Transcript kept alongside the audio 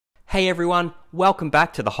Hey everyone, welcome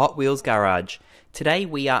back to the Hot Wheels Garage. Today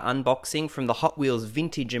we are unboxing from the Hot Wheels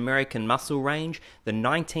Vintage American Muscle range, the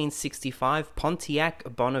 1965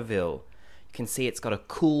 Pontiac Bonneville. You can see it's got a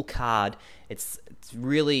cool card. It's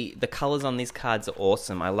really, the colors on these cards are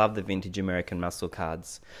awesome. I love the Vintage American Muscle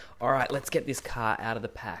cards. Alright, let's get this car out of the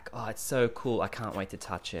pack. Oh, it's so cool. I can't wait to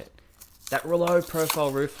touch it. That low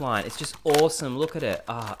profile roofline, it's just awesome. Look at it.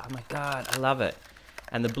 Oh my god, I love it.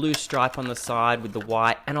 And the blue stripe on the side with the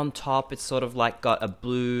white, and on top it's sort of like got a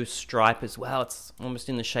blue stripe as well. It's almost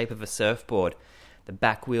in the shape of a surfboard. The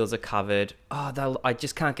back wheels are covered. Oh, I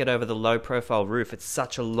just can't get over the low profile roof. It's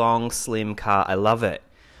such a long, slim car. I love it.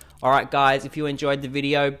 Alright guys, if you enjoyed the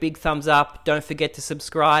video, big thumbs up. Don't forget to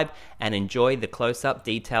subscribe and enjoy the close-up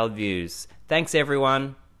detailed views. Thanks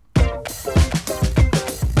everyone.